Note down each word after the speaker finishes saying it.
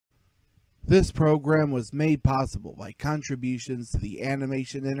This program was made possible by contributions to the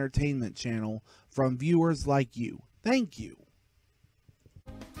Animation Entertainment Channel from viewers like you. Thank you.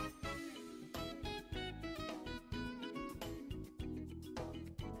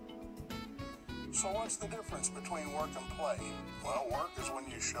 So what's the difference between work and play? Well, work is when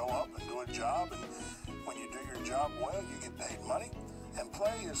you show up and do a job, and when you do your job well, you get paid money. And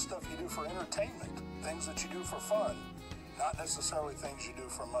play is stuff you do for entertainment, things that you do for fun, not necessarily things you do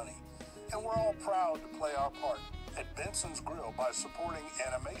for money. And we're all proud to play our part at Benson's Grill by supporting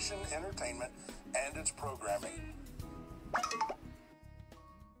animation entertainment and its programming.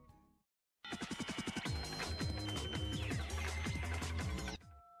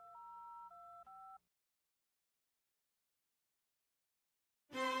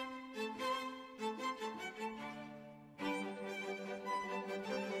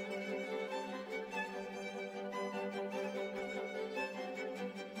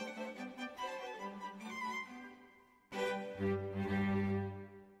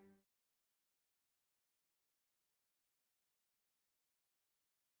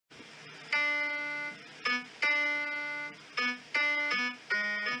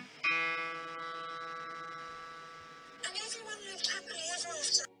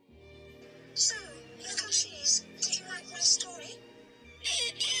 So, little cheese, did you like my story?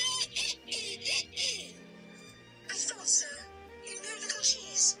 I thought so. You know, little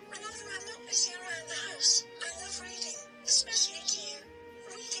cheese, whenever I'm not busy around the house, I love reading, especially to you.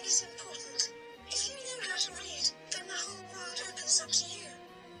 Reading is important. If you know how to read, then the whole world opens up to you.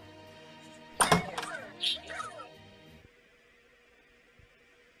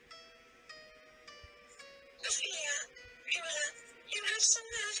 Ophelia, you have some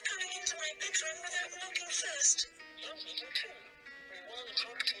nerve coming into my bedroom without knocking first. Yes, we do too. We want to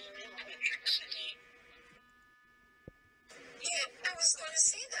talk to you real quick, Cindy. Yeah, I was going to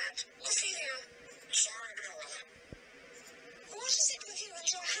say that. Ophelia. Sorry, girl. What is it with you and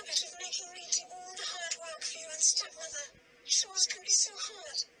your habit of making me do all the hard work for you and stepmother? Chores can be so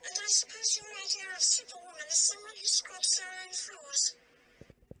hard, and I suppose your idea of Superwoman is someone who scrubs their own floors.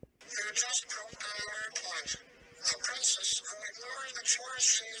 You just proved another point. The princess, who ignored the chores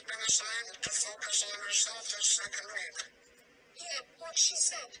she's been assigned to focus on herself this second week. Yeah, what she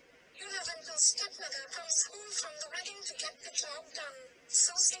said. You have until stepmother comes home from the wedding to get the job done.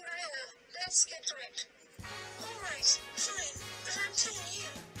 So Cinderella, let's get to it. Alright, fine, but I'm telling you,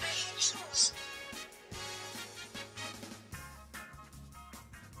 I hate chores.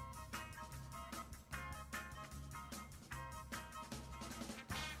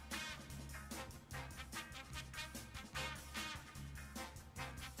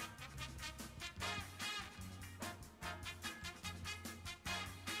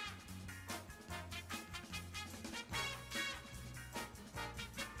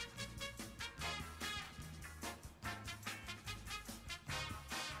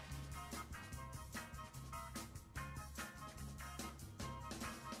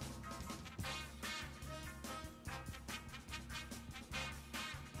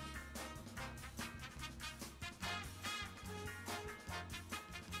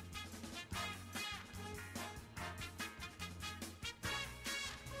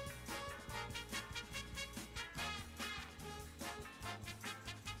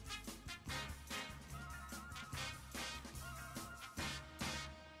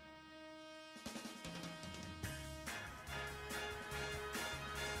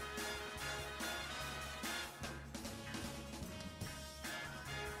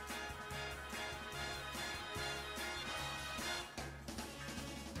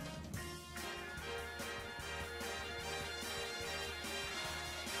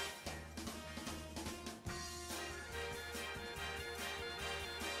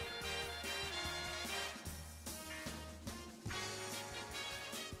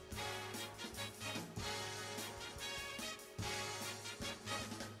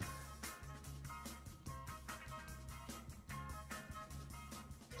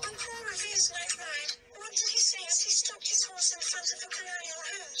 Poor Revere's night ride. What did he say as he stopped his horse in front of the colonial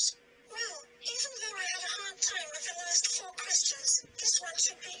homes? Well, even though I had a hard time with the last 4 questions, this one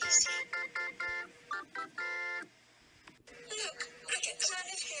should be easy. Look, I get glad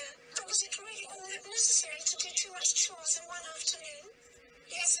live here, but was it really all that necessary to do too much chores in one afternoon?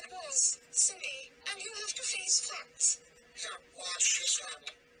 Yes, it was. Silly. And you have to face facts. Yeah, what she said.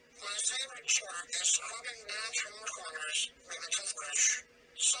 My favorite chore is scrubbing bathroom corners with a toothbrush.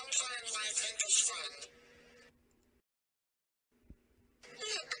 Sometimes I think it's fun.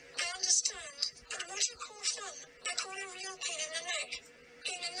 Look, I understand, but what you call fun, I call a real pain in the neck.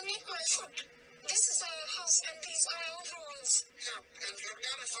 Pain in the neck, my foot. This is our house and these are our rules. Yeah, and you've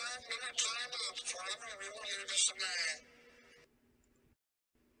got a 5 8-minute time up for everyone here to submit.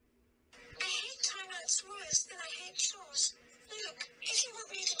 I hate timeouts worse than I hate chores. Look, if you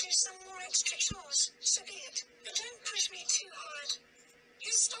want me to do some more extra chores, so be it. But don't push me too hard.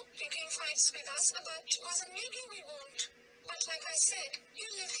 You stop picking fights with us about chores and maybe we won't. But like I said, you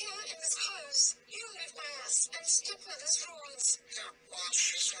live here in this house. You live by us and stepmother's rules. Yeah, what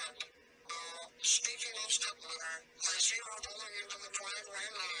she said. Speaking of stepmother, I see her pulling into the driveway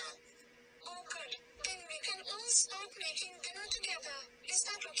now. Oh good, then we can all start making dinner together. Is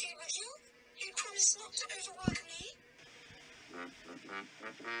that okay with you? You promise not to overwork me?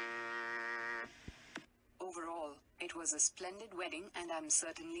 Overall, it was a splendid wedding and I'm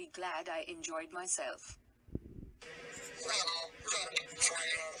certainly glad I enjoyed myself. Well, good for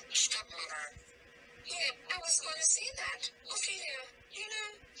your stepmother. Yeah, I was going to say that. Ophelia, you know,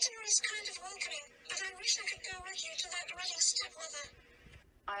 dinner is kind of welcoming, but I wish I could go with you to that wedding stepmother.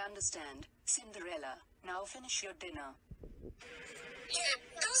 I understand, Cinderella. Now finish your dinner. Yeah,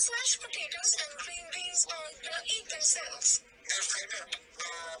 those mashed potatoes and green beans aren't gonna eat themselves. If they did,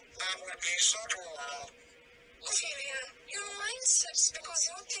 that would be so cool. Ophelia, your mind slips because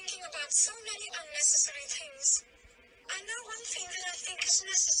you're thinking about so many unnecessary things. I know one thing that I think is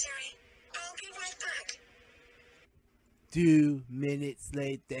necessary. I'll be right back. 2 minutes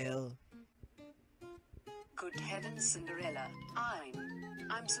later. Good heavens, Cinderella.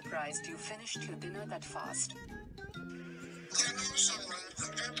 I'm surprised you finished your dinner that fast. I know someone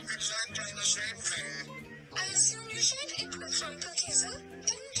who did exactly the same thing. I assume you shared it with Rumpelteazer,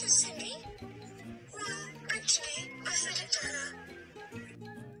 didn't you, Cindy? Well, actually, I fed it to her.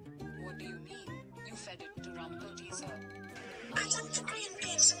 What do you mean? You fed it to Rumpelteazer? I dumped the green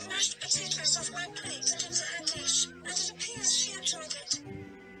beans and mashed potatoes off my plate and into her dish, and it appears she enjoyed it.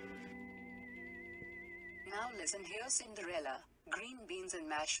 Now listen here, Cinderella. Green beans and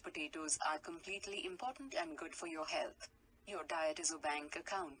mashed potatoes are completely important and good for your health. Your diet is a bank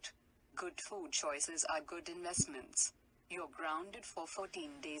account. Good food choices are good investments. You're grounded for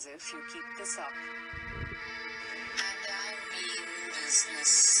 14 days if you keep this up. And I mean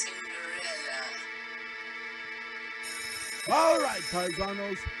business, Cinderella. Alright,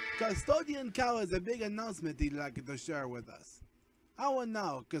 paisanos. Custodian Cow has a big announcement he'd like to share with us. How and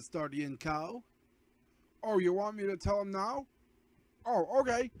now, Custodian Cow? Oh, you want me to tell him now? Oh,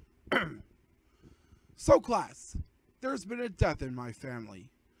 okay. So, class, there's been a death in my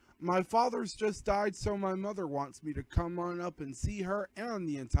family. My father's just died, so my mother wants me to come on up and see her and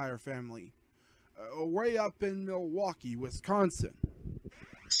the entire family. Way up in Milwaukee, Wisconsin.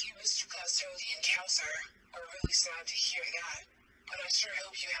 Gee, Mr. Custodian Cow, sir. I'm really sad to hear that, but I sure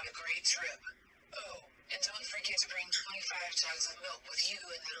hope you have a great trip. Oh, and don't forget to bring 25 jugs of milk with you,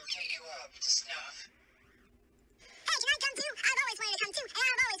 and it'll get you up to snuff. Hey, can I come too? I've always wanted to come too, and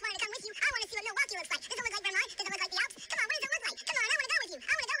I've always wanted to come with you. I want to see what Milwaukee looks like. Does it look like Vermont? Does it look like the Alps? Come on, what does it look like? Come on, I want to go with you.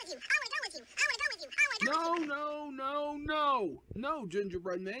 I want to go with you. I want to go with you. I want to go with you. I want to go with you. No,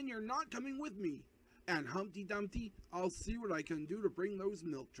 gingerbread man, you're not coming with me. And Humpty Dumpty, I'll see what I can do to bring those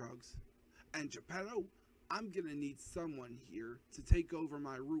milk jugs. And Geppetto, I'm gonna need someone here to take over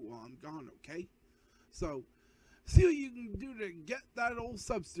my route while I'm gone, okay? So, see what you can do to get that old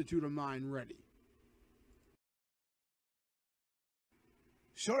substitute of mine ready.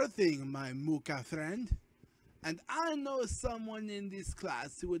 Sure thing, my Mooka friend. And I know someone in this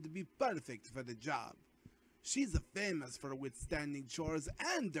class who would be perfect for the job. She's famous for withstanding chores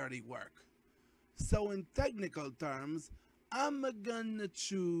and dirty work. So in technical terms, I'm gonna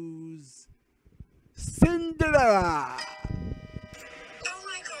choose Cinderella. Oh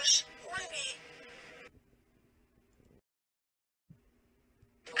my gosh, why me?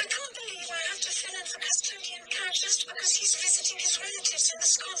 I can't believe I have to fill in for Custodian Cow just because he's visiting his relatives in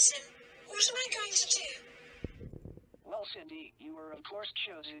Wisconsin. What am I going to do? Well, Cindy, you were of course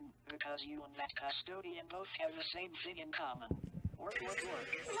chosen because you and that custodian both have the same thing in common. Work, work, work.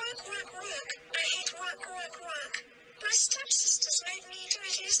 Work, work, work. I hate work, work, work. My stepsisters made me do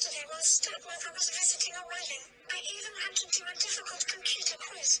it yesterday while stepmother was visiting a wedding. I even had to do a difficult computer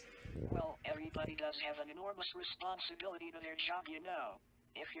quiz. Well, everybody does have an enormous responsibility to their job, you know.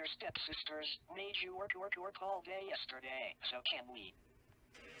 If your stepsisters made you work all day yesterday, so can we.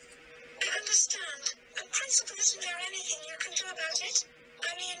 I understand. But principal, isn't there anything you can do about it?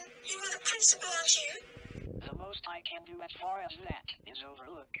 I mean, you are the principal, aren't you? The most I can do as far as that is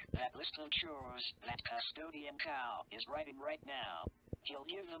overlook that list of chores that Custodian Cow is writing right now. He'll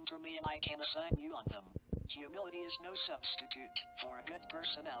give them to me and I can assign you on them. Humility is no substitute for a good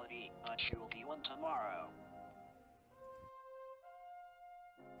personality, but you'll be one tomorrow.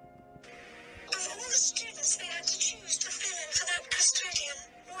 Of all the students they had to choose to fill in for that custodian,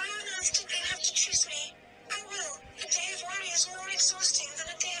 why on did they have to choose me? I will. A day of worry is more exhausting than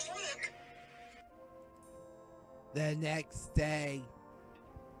a day of work. The next day.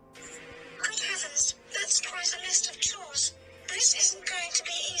 Good heavens, that's quite a list of chores. This isn't going to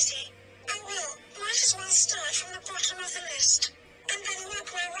be easy. I will. Might as well start from the bottom of the list, and then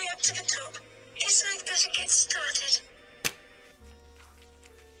work my way up to the top. Guess I'd better get started.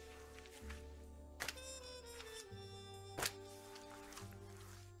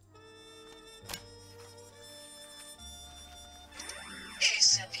 Hey,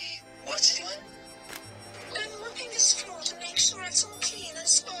 Cindy. What you doing? I'm mopping this floor to make sure it's all clean and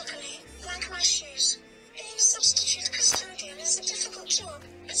sparkly, like my shoes. Being a substitute custodian is a difficult job,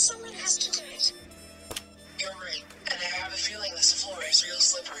 but someone has to do it. You're right. And I have a feeling this floor is real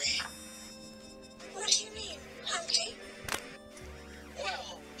slippery. What do you mean, Humpty?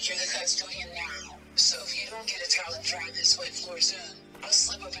 Well, you're the custodian now. So if you don't get a towel and dry this wet floor soon, I'll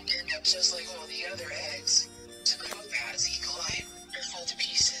slip up and end up just like all the other eggs. To grow pads, E. coli, or fall to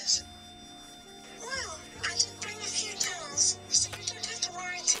pieces. Well, I did bring a few towels, so you don't have to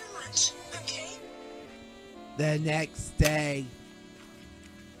worry too much, okay? The next day.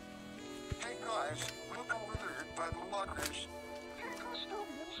 Hey guys, look over there by the lockers.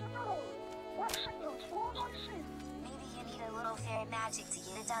 Maybe you need a little fairy magic to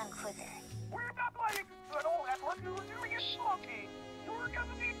get it done quicker. We're not like, but all that what you were doing is sloppy. You're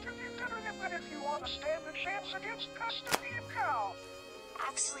gonna need to be better than that if you want to stand a chance against Custodian Cow.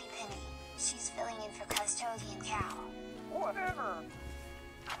 Actually, Penny, she's filling in for Custodian Cow. Whatever.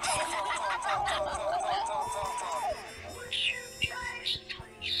 Would you guys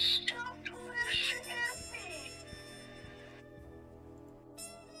please stop laughing at me?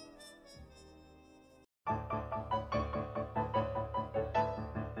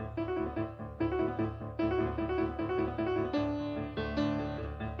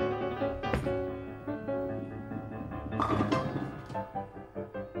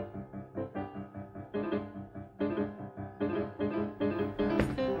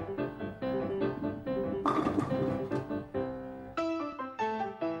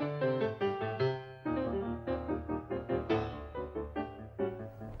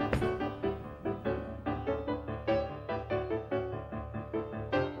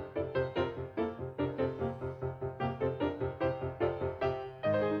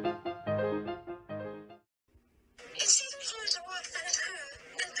 It's even harder work than at home,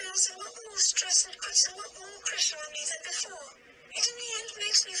 and builds a lot more stress and puts a lot more pressure on me than before. It in the end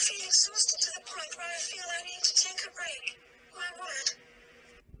makes me feel exhausted to the point where I feel I need to take a break. My word.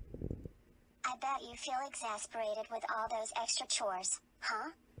 I bet you feel exasperated with all those extra chores,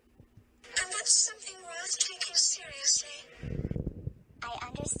 huh? And that's something worth taking seriously. I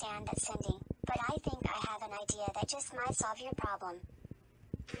understand that, Cindy, but I think I have an idea that just might solve your problem.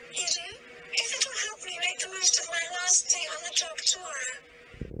 You do? If it'll help me make the most of my last day on the job tomorrow.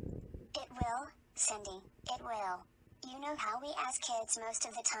 It will, Cindy, it will. You know how we as kids most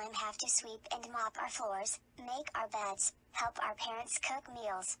of the time have to sweep and mop our floors, make our beds, help our parents cook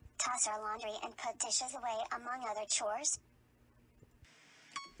meals, toss our laundry and put dishes away among other chores?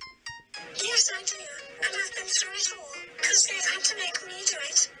 Yes, I do. And I've been through it all, because they've had to make me do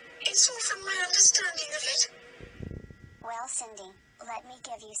it. It's all from my understanding of it. Well, Cindy, let me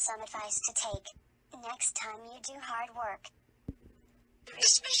give you some advice to take. Next time you do hard work.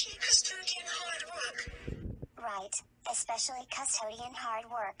 Especially custodian hard work. Right, especially custodian hard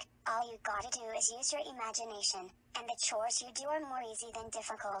work. All you gotta do is use your imagination, and the chores you do are more easy than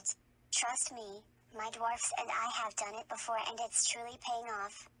difficult. Trust me, my dwarfs and I have done it before and it's truly paying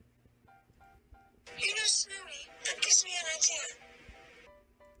off. You know, Snowy, that gives me an idea.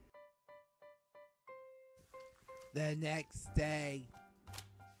 The next day.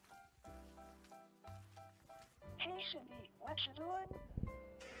 Hey, Cindy, what you doing?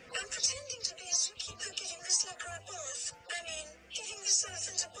 I'm pretending to be a zookeeper giving this locker a bath. I mean, giving this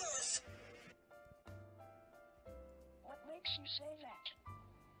elephant a bath. What makes you say that?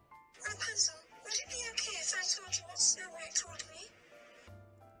 Rapunzel, would it be okay if I told you what Snow White told me?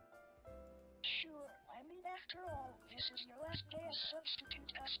 Sure, I mean, after all, this is your last day as substitute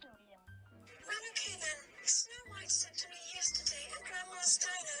custodian. Well, okay then. Snow White said to me yesterday at Grandma's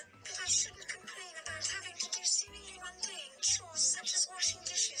diner that I shouldn't complain about having to do seemingly mundane chores such as washing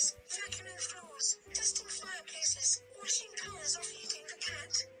dishes, vacuuming floors, dusting fireplaces, washing cars or feeding the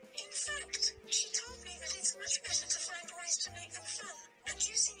cat. In fact, she told me that it's much better to find ways to make them fun, and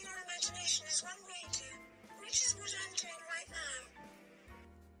using your imagination is one way to, which is what I'm doing right now.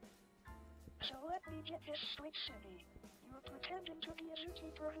 So let me get this straight, Cindy. You're pretending to be a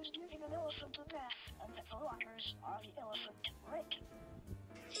zookeeper who's giving an elephant a bath, and that the lockers are the elephant, right?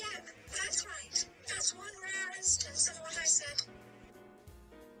 Yeah,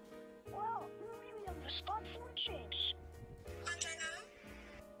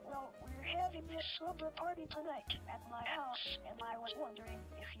 a party tonight at my house, and I was wondering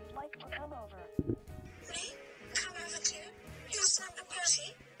if you'd like to come over. Me? Come over too? You're throwing a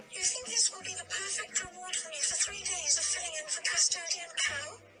party? You think this will be the perfect reward for me for 3 days of filling in for Custodian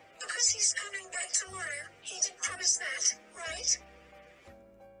Cow? Because he's coming back tomorrow. He did promise that, right?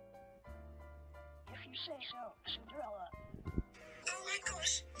 If you say so, Cinderella. Oh my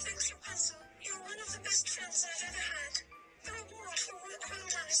gosh, thanks Rapunzel. You're one of the best friends I've ever had. The reward for work well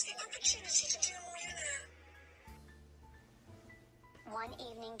done is the opportunity to do more you know. One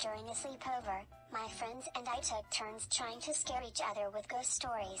evening during a sleepover, my friends and I took turns trying to scare each other with ghost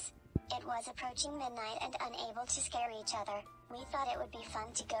stories. It was approaching midnight and unable to scare each other, we thought it would be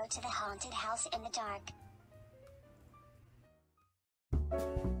fun to go to the haunted house in the dark.